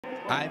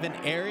Ivan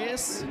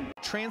Arias,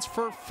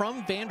 transfer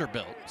from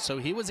Vanderbilt, so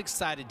he was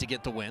excited to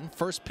get the win.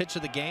 First pitch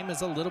of the game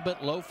is a little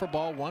bit low for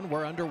ball one.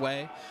 We're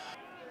underway.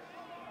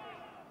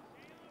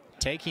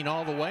 Taking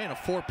all the way in a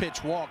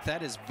 4-pitch walk.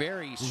 That is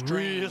very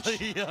strange.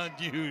 Really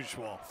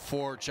unusual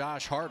for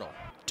Josh Hartle.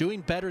 Doing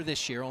better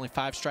this year, only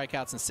 5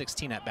 strikeouts and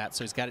 16 at-bats,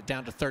 so he's got it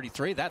down to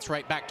 33. That's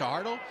right back to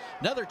Hartle.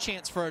 Another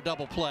chance for a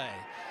double play.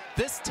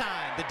 This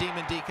time the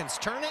Demon Deacons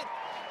turn it.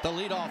 The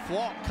leadoff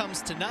walk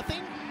comes to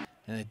nothing,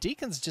 and the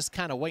Deacons just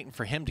kind of waiting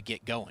for him to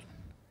get going.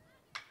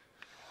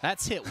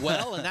 That's hit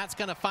well, and that's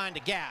going to find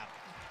a gap.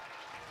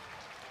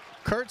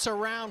 Kurtz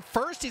around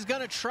first. He's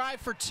going to try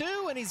for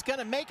 2, and he's going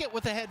to make it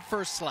with a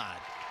head-first slide.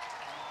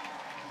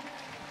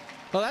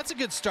 Well, that's a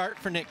good start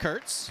for Nick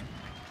Kurtz.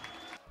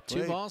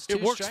 2 balls, 2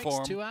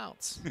 strikes, 2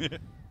 outs.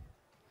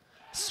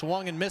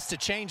 Swung and missed a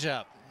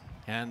changeup,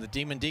 and the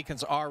Demon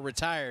Deacons are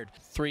retired.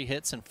 3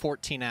 hits and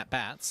 14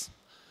 at-bats.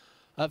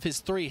 Of his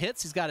 3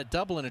 hits, he's got a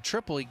double and a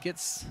triple. He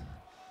gets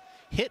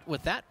hit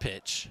with that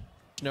pitch.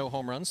 No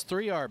home runs,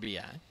 3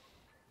 RBI.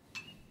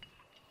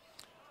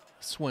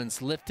 This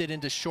one's lifted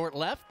into short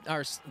left.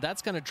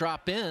 That's going to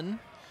drop in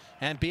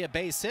and be a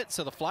base hit,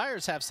 so the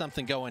Flyers have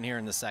something going here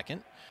in the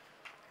second.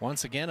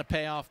 Once again, a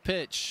payoff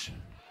pitch.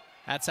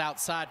 That's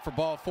outside for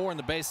ball 4, and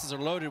the bases are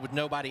loaded with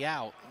nobody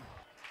out.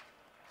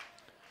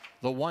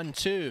 The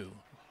 1-2.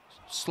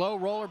 Slow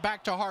roller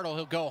back to Hartle.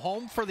 He'll go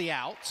home for the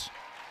out.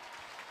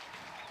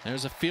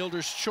 There's a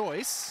fielder's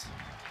choice,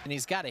 and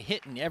he's got a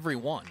hit in every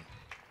one.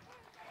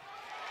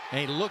 And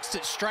he looks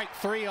at strike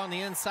 3 on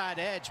the inside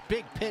edge.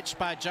 Big pitch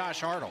by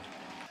Josh Hartle.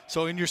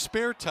 So in your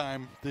spare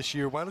time this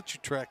year, why don't you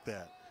track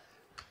that?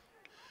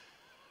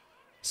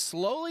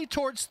 Slowly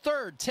towards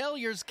third.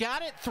 Tellier's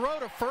got it. Throw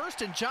to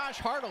first, and Josh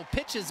Hartle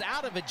pitches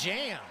out of a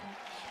jam.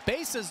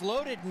 Bases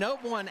loaded, no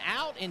one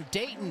out, and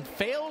Dayton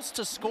fails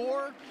to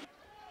score.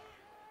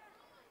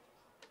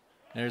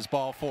 There's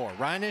ball 4.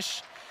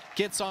 Reinisch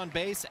gets on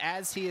base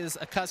as he is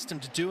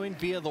accustomed to doing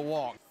via the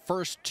walk.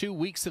 First 2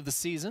 weeks of the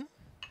season.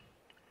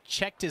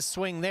 Checked his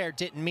swing there,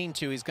 didn't mean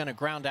to. He's going to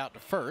ground out to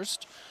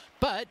first,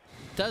 but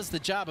does the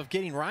job of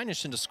getting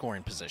Reinisch into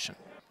scoring position.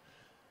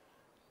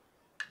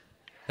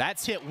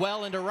 That's hit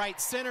well into right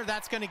center.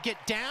 That's going to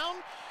get down.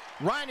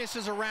 Reinisch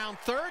is around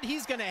third.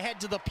 He's going to head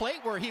to the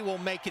plate where he will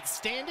make it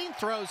standing.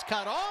 Throws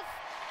cut off,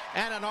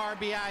 and an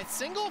RBI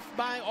single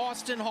by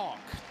Austin Hawk.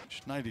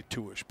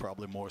 92-ish,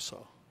 probably more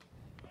so.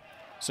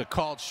 So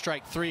called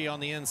strike 3 on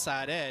the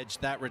inside edge.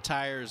 That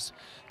retires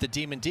the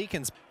Demon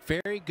Deacons.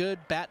 Very good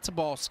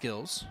bat-to-ball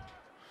skills.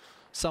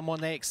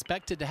 Someone they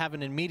expected to have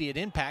an immediate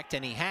impact,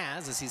 and he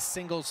has as he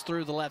singles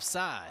through the left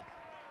side.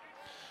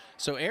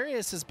 So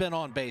Arias has been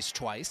on base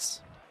twice.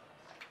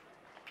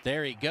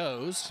 There he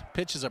goes.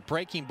 Pitches a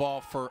breaking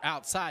ball for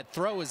outside.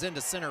 Throw is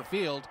into center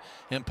field,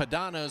 and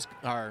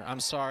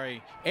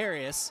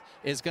Arias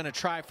is going to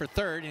try for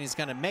third, and he's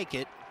going to make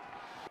it.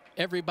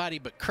 Everybody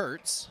but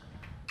Kurtz.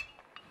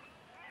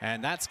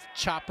 And that's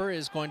chopper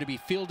is going to be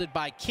fielded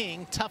by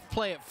King. Tough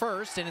play at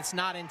first, and it's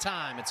not in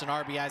time. It's an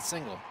RBI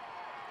single.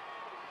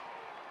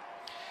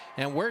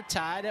 And we're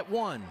tied at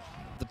 1.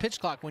 The pitch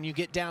clock, when you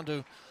get down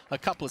to a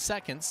couple of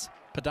seconds,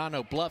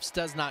 Padano bluffs,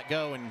 does not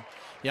go, and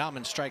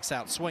Yaman strikes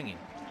out swinging.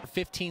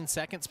 15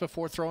 seconds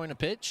before throwing a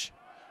pitch.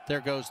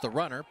 There goes the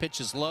runner. Pitch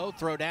is low.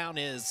 Throw down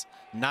is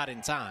not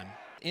in time.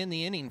 In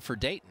the inning for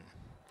Dayton.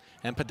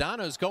 And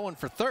Padano's going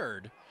for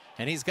third,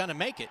 and he's going to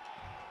make it.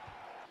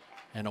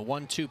 And a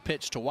 1-2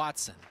 pitch to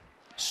Watson.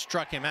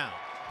 Struck him out.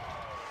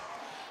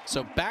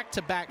 So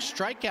back-to-back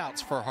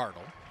strikeouts for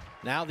Hartle.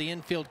 Now the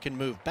infield can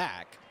move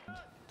back.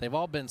 They've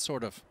all been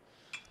sort of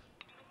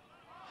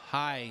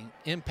high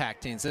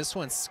impactings. This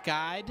one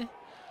skied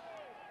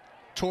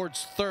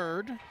towards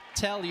third.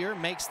 Tellier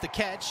makes the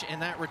catch,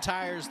 and that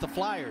retires the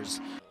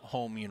Flyers'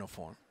 home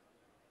uniform.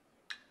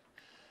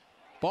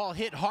 Ball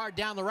hit hard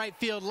down the right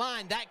field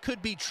line. That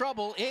could be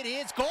trouble. It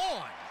is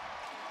gone.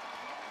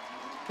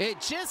 It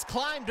just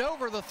climbed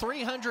over the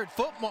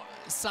 300-foot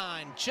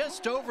sign,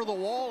 just over the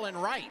wall and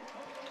right.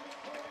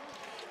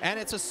 And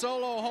it's a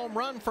solo home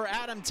run for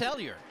Adam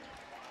Tellier.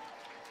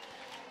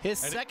 His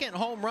second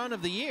home run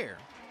of the year.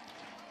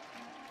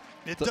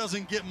 It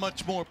doesn't get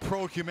much more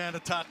pro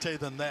humanitate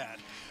than that.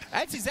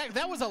 That's exactly,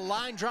 that was a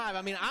line drive.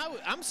 I mean,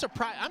 I'm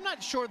surprised. I'm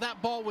not sure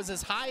that ball was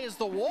as high as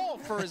the wall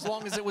for as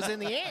long as it was in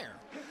the air.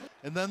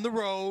 And then the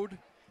road,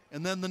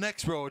 and then the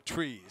next row of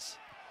trees.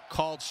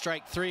 Called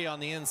strike 3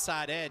 on the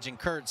inside edge, and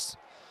Kurtz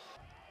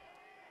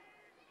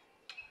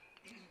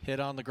hit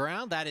on the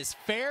ground. That is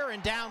fair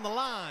and down the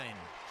line.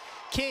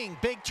 King,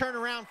 big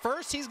turnaround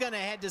first. He's going to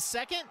head to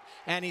second,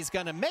 and he's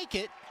going to make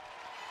it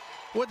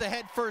with a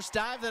head first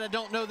dive that I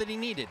don't know that he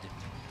needed.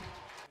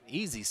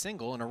 Easy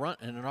single and a run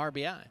and an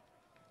RBI.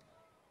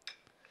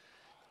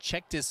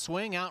 Checked his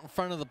swing out in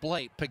front of the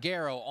plate.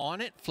 Peguero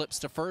on it, flips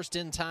to first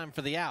in time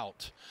for the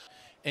out.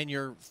 And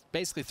you're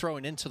basically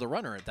throwing into the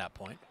runner at that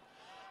point.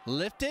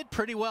 Lifted,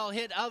 pretty well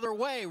hit other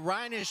way.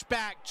 Reinisch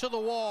back to the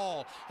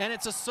wall, and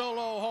it's a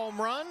solo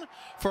home run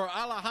for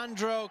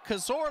Alejandro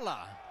Cazorla.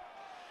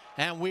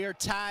 And we are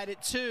tied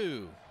at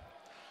 2.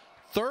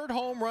 Third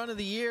home run of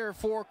the year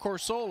for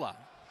Corsola.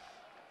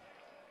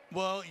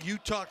 Well, you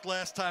talked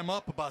last time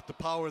up about the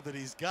power that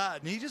he's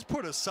got, and he just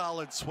put a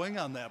solid swing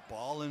on that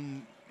ball,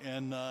 and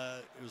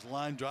it was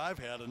line drive,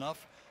 had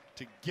enough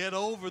to get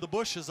over the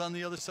bushes on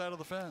the other side of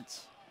the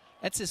fence.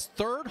 That's his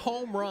third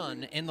home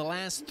run in the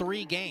last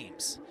 3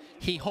 games.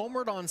 He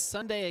homered on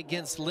Sunday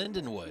against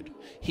Lindenwood.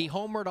 He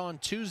homered on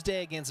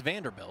Tuesday against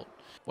Vanderbilt.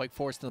 Wake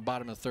Forest in the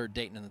bottom of the third,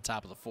 Dayton in the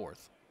top of the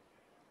fourth.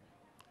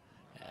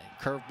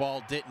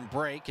 Curveball didn't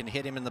break and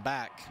hit him in the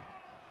back.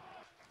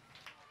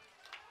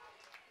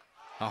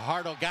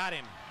 Hartle got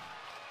him.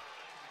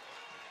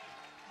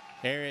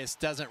 Arias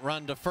doesn't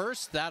run to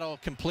first. That'll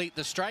complete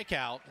the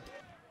strikeout.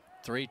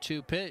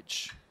 3-2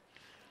 pitch.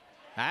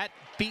 That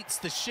beats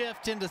the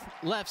shift into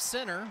left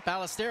center.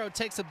 Ballestero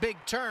takes a big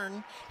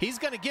turn. He's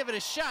going to give it a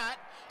shot.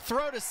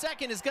 Throw to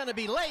second is going to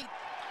be late.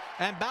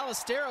 And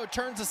Ballestero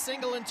turns a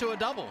single into a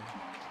double.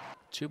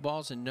 2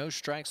 balls and no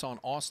strikes on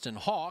Austin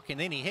Hawk, and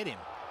then he hit him.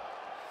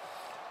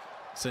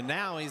 So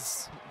now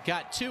he's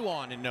got 2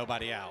 on and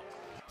nobody out.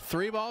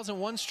 3 balls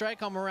and 1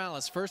 strike on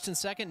Morales. First and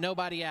second,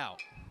 nobody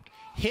out.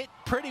 Hit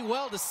pretty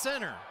well to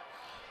center.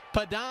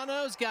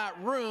 Padano's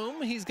got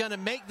room. He's going to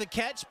make the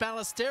catch.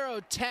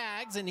 Ballestero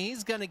tags, and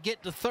he's going to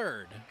get to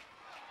third.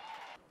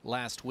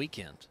 Last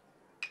weekend.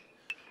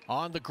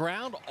 On the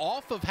ground,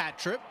 off of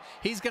Hatrip.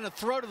 He's going to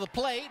throw to the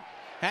plate,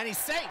 and he's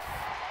safe.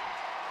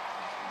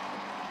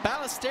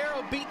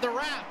 Ballestero beat the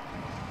wrap.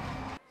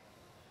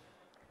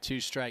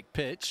 2-strike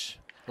pitch.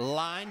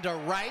 Line to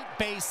right,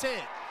 base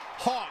hit.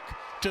 Hawk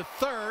to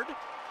third.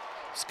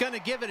 He's going to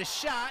give it a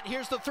shot.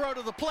 Here's the throw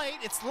to the plate.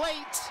 It's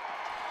late.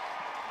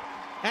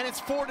 And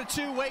it's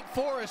 4-2 Wake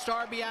Forest.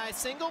 RBI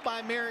single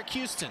by Merrick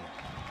Houston.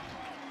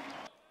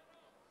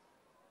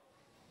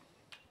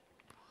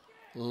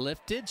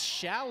 Lifted,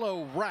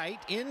 shallow right.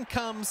 In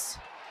comes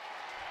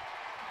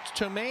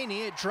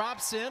Tomani. It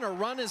drops in. A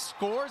run is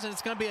scores, and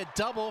it's going to be a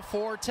double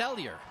for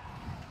Tellier.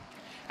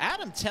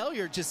 Adam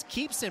Tellier just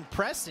keeps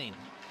impressing.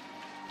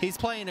 He's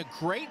playing a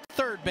great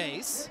third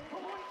base.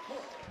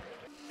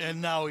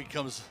 And now he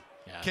comes,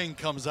 King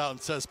comes out and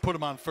says, put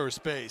him on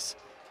first base.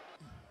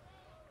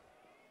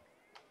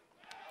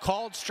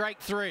 Called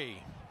strike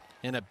 3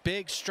 and a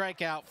big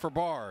strikeout for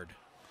Bard.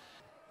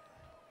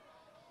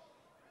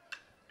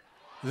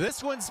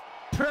 This one's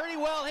pretty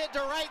well hit to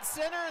right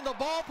center, and the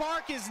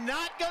ballpark is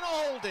not going to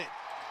hold it.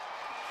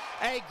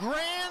 A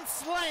grand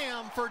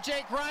slam for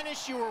Jake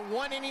Reinisch. You were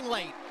 1 inning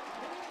late.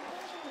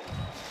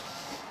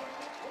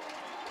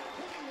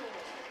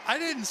 I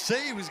didn't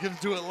say he was going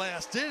to do it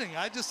last inning.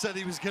 I just said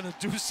he was going to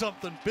do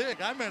something big.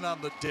 I meant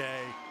on the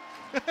day.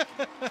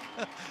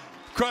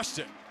 Crushed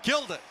it.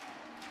 Killed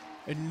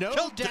it. No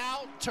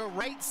doubt to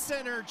right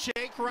center,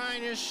 Jake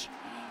Reinisch.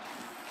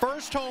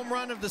 First home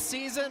run of the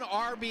season.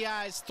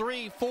 RBIs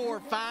 3, 4,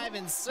 5,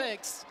 and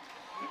 6.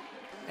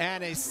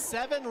 And a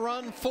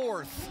 7-run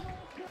fourth.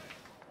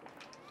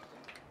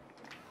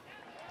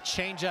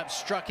 Changeup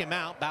struck him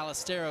out.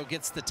 Ballestero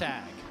gets the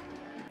tag.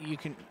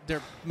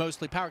 They're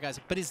mostly power guys,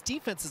 but his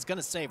defense is going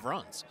to save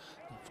runs.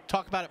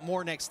 Talk about it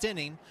more next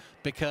inning,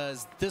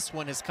 because this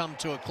one has come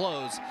to a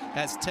close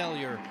as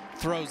Tellier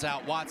throws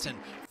out Watson.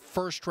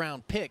 First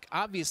round pick,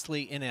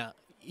 obviously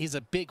he's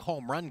a big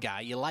home run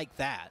guy. You like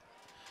that.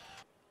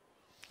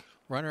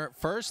 Runner at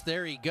first,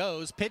 there he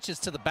goes. Pitches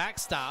to the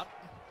backstop.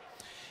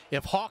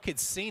 If Hawk had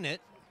seen it,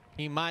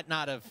 he might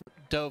not have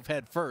dove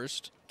head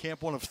first.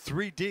 Camp, one of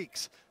 3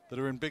 Deeks that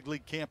are in big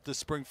league camp this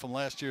spring from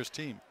last year's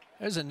team.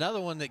 There's another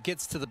one that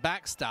gets to the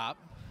backstop.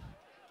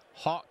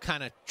 Hawk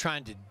kind of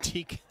trying to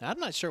deke. I'm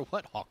not sure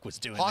what Hawk was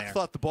doing there. Hawk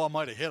thought the ball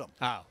might have hit him.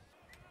 Oh.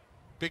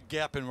 Big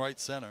gap in right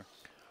center.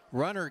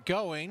 Runner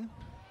going.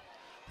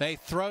 They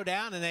throw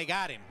down, and they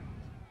got him.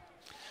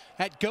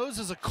 That goes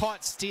as a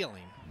caught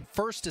stealing.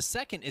 First to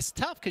second is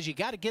tough because you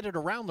got to get it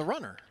around the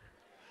runner.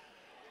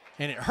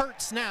 And it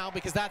hurts now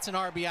because that's an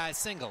RBI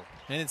single.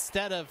 And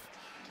instead of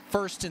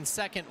first and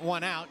second,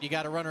 1 out, you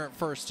got a runner at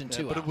first and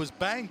 2 but out. it was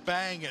bang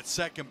bang at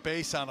second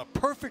base on a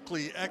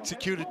perfectly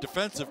executed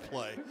defensive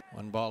play.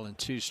 1 ball and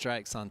 2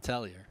 strikes on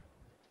Tellier.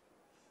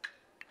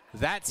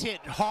 That's hit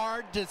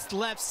hard to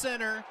left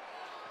center.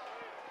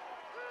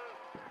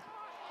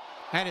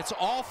 And it's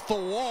off the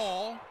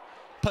wall.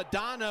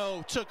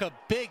 Padano took a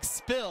big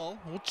spill.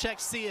 We'll check,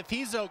 see if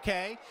he's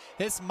okay.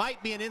 This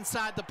might be an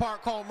inside the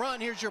park home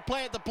run. Here's your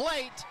play at the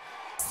plate.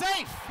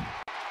 Safe.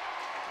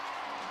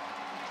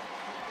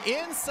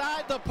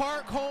 Inside the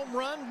park home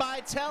run by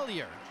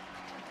Tellier.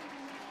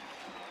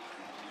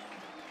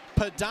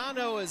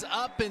 Padano is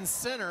up in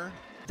center.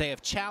 They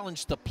have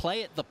challenged the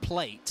play at the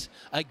plate.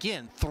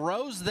 Again,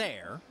 throws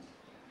there.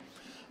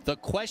 The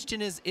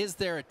question is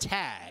there a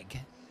tag?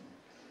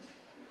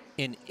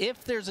 And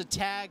if there's a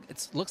tag,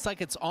 it looks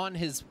like it's on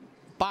his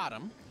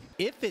bottom.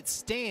 If it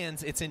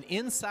stands, it's an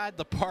inside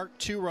the park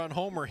 2-run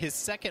homer, his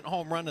second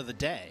home run of the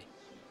day.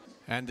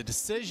 And the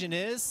decision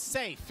is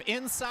safe.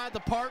 Inside the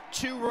park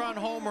 2-run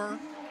homer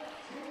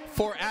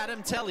for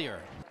Adam Tellier.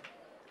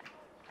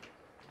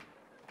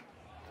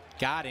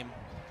 Got him.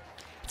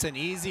 It's an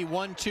easy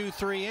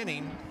 1-2-3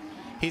 inning.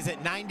 He's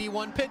at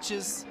 91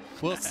 pitches.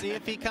 We'll see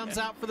if he comes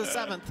out for the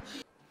 7th.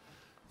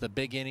 The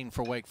big inning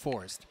for Wake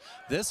Forest.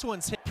 This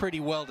one's hit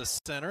pretty well to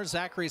center.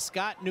 Zachary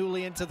Scott,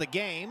 newly into the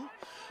game,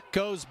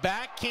 goes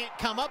back, can't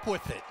come up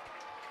with it.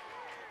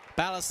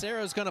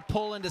 Ballestero's going to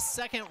pull into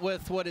second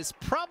with what is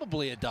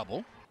probably a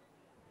double.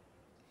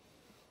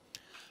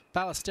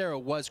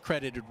 Ballestero was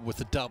credited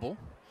with a double.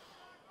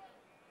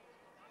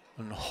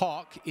 And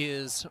Hawk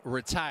is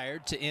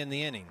retired to end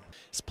the inning.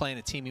 He's playing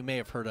a team you may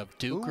have heard of,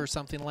 Duke or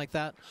something like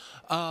that.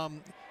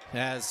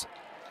 As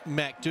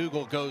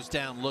McDougal goes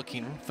down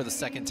looking for the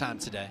 2nd time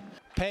today.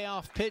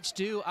 Payoff pitch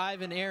due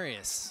Ivan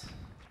Arias.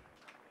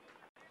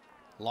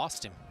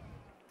 Lost him.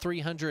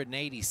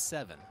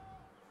 387.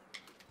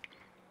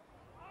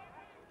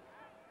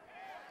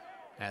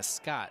 As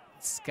Scott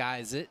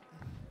skies it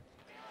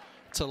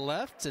to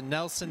left, and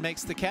Nelson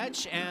makes the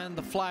catch, and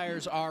the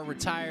Flyers are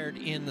retired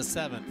in the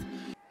 7th.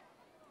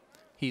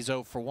 He's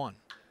 0 for 1.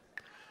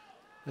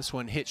 This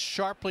one hits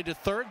sharply to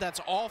third.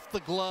 That's off the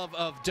glove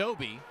of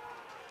Doby.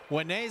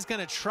 Winay's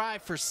going to try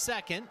for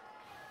second,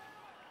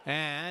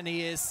 and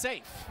he is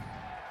safe.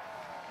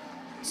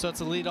 So it's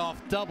a leadoff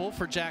double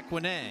for Jack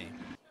Winay.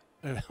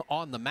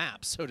 On the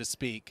map, so to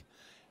speak,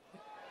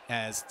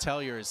 as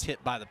Tellier is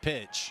hit by the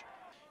pitch.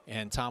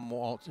 And Tom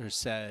Walters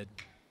said,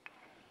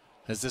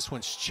 as this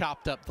one's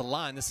chopped up the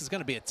line, this is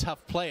going to be a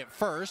tough play at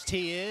first.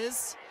 He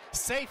is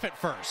safe at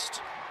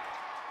first.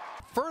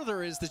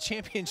 Further is the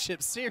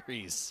championship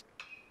series.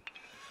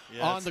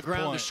 On the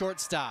ground to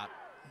shortstop,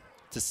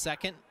 to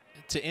second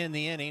to end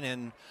the inning,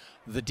 and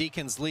the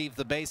Deacons leave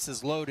the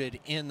bases loaded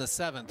in the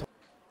 7th.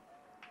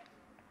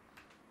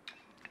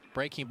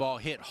 Breaking ball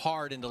hit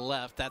hard into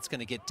left. That's going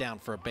to get down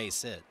for a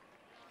base hit.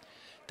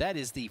 That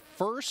is the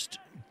first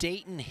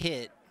Dayton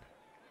hit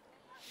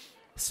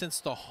since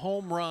the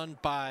home run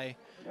by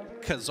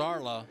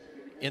Cazarla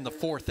in the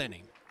 4th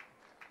inning.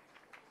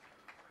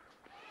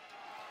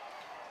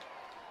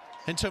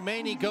 And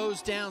Tomani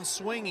goes down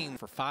swinging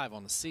for 5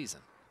 on the season.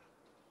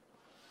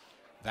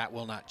 That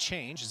will not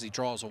change as he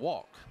draws a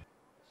walk.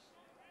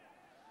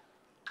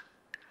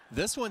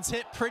 This one's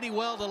hit pretty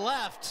well to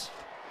left.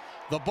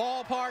 The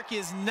ballpark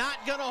is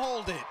not going to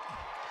hold it.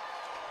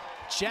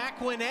 Jack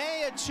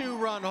Winay, a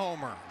 2-run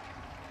homer.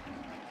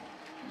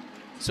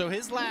 So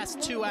his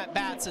last 2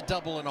 at-bats, a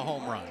double and a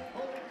home run.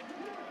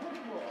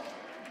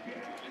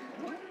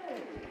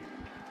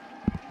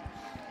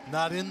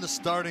 Not in the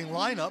starting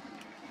lineup,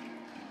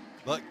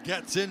 but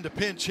gets into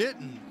pinch hit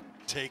and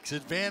takes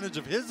advantage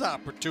of his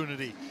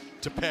opportunity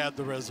to pad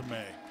the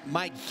resume.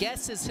 My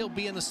guess is he'll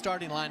be in the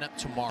starting lineup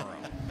tomorrow.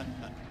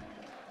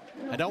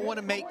 I don't want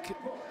to make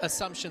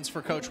assumptions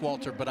for Coach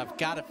Walter, but I've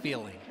got a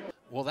feeling.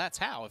 Well, that's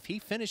how. If he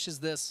finishes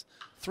this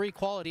 3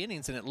 quality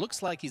innings, and it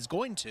looks like he's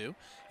going to,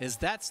 is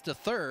that's the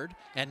 3rd,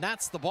 and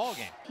that's the ball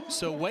game.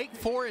 So Wake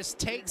Forest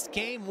takes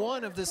game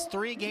 1 of this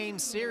 3-game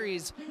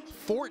series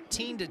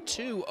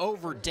 14-2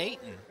 over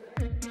Dayton.